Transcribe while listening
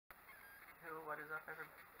What is up,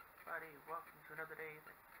 everybody? Welcome to another day.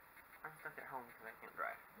 I'm stuck at home because I can't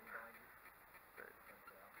drive. But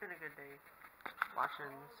it's been a good day. Watching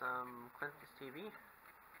some Clintus TV.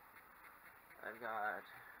 I've got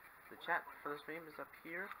the chat for the stream is up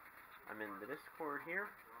here. I'm in the Discord here.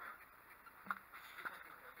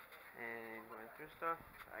 And going through stuff.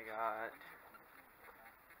 I got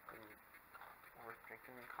more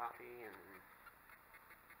drinking coffee and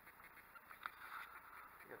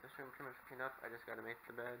got this room pretty much cleaned up. I just gotta make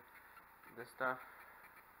the bed. This stuff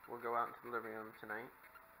will go out into the living room tonight.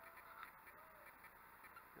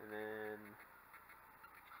 And then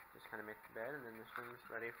just kind of make the bed, and then this room's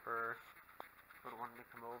ready for little one to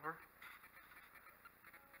come over.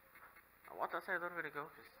 I walked outside a little bit ago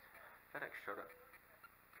because FedEx showed up.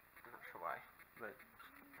 I'm not sure why, but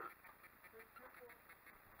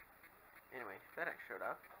anyway, FedEx showed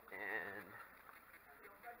up, and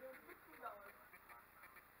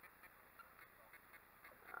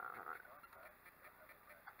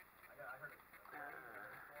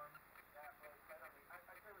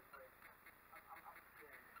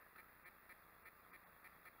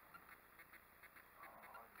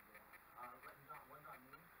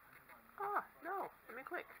no, let me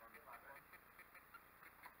click.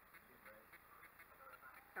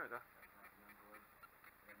 There we go.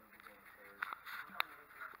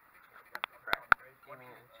 Right. Gaming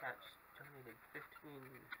and chat donated 15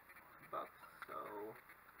 bucks, so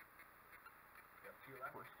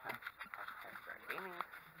hashtag gaming.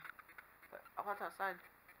 But I walked outside,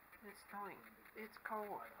 and it's snowing. It's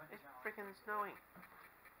cold. It's freaking snowing.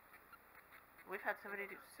 We've had 70,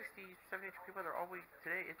 60, 72 people there all week.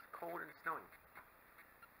 Today it's cold and snowing.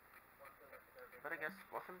 But I guess,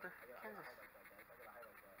 welcome to Kansas.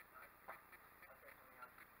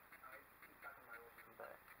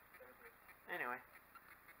 But anyway,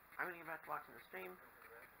 I'm gonna get back to watching the stream,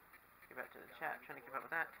 get back to the chat, trying to keep up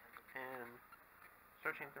with that, and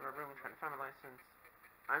searching through my room, trying to find a license.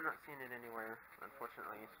 I'm not seeing it anywhere,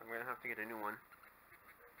 unfortunately, so I'm gonna have to get a new one.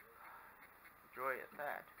 Joy at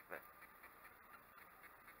that, but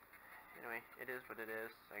anyway, it is what it is,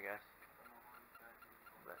 I guess.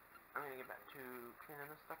 But I'm gonna get back to cleaning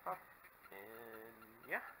this stuff up, and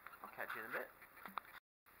yeah, I'll catch you in a bit.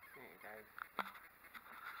 Hey guys,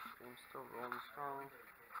 stream's still rolling strong.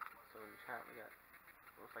 So in the chat we got,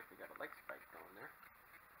 looks like we got a like spike going there.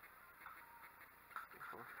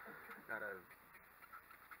 Got a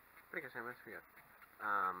pretty good sandwich. We got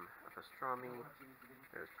a pastrami,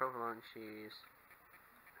 there's provolone cheese,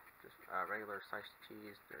 just regular sliced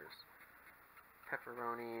cheese, there's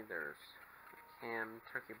pepperoni, there's ham,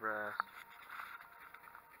 turkey breast,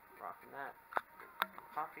 rocking that,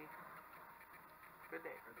 coffee. Good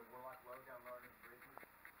day.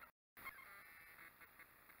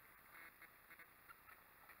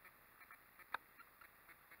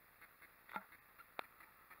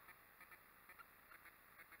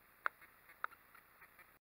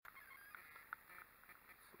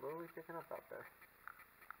 Slowly picking up out there.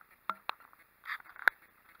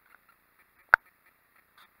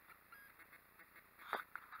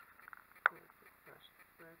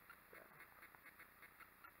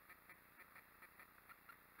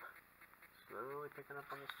 Slowly picking up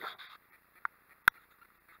on the snow.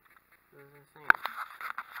 This is insane.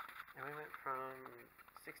 And we went from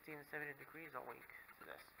 60 and 70 degrees all week to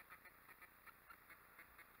this.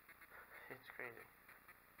 It's crazy.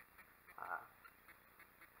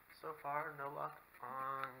 So far, no luck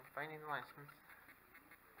on finding the license.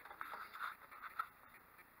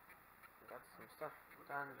 Got some stuff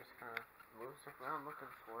done, just kind of moving stuff around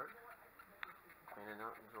looking for it. Cleaning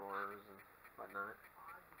out drawers and whatnot.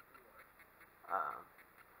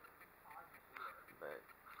 But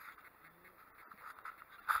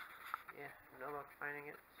yeah, no luck finding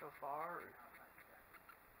it so far.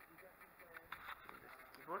 Just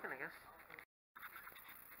keep looking, I guess.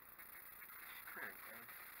 Alright,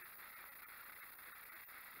 guys.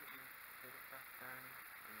 Get stuff done.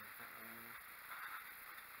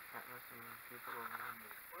 Got some people around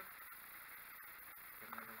the Discord. They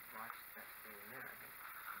never watched that stream there, I think.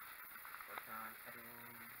 Working on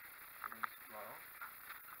editing today's vlog.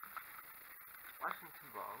 Watching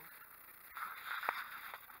some vlogs.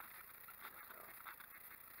 So,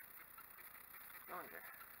 going there.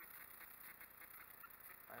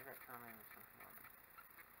 Why is that telling me something on me?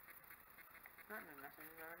 Not new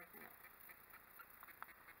messages already? No.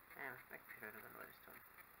 And my computer doesn't know what it's doing.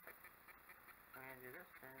 Like, I'm gonna do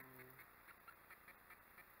this and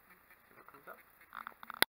see what comes up.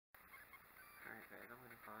 Alright guys, I'm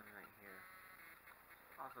gonna call it a night here.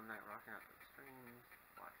 Awesome night rocking out the streams,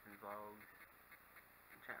 watching vlogs,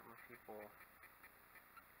 and chatting with people.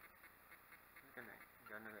 It's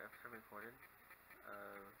I've recorded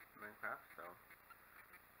of Minecraft, so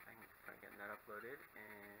I can start getting that uploaded,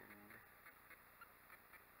 and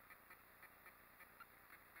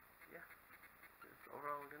yeah, just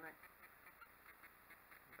overall a good night.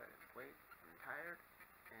 But it's late, I'm tired,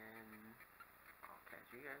 and I'll catch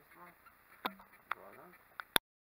you guys tomorrow. Well done.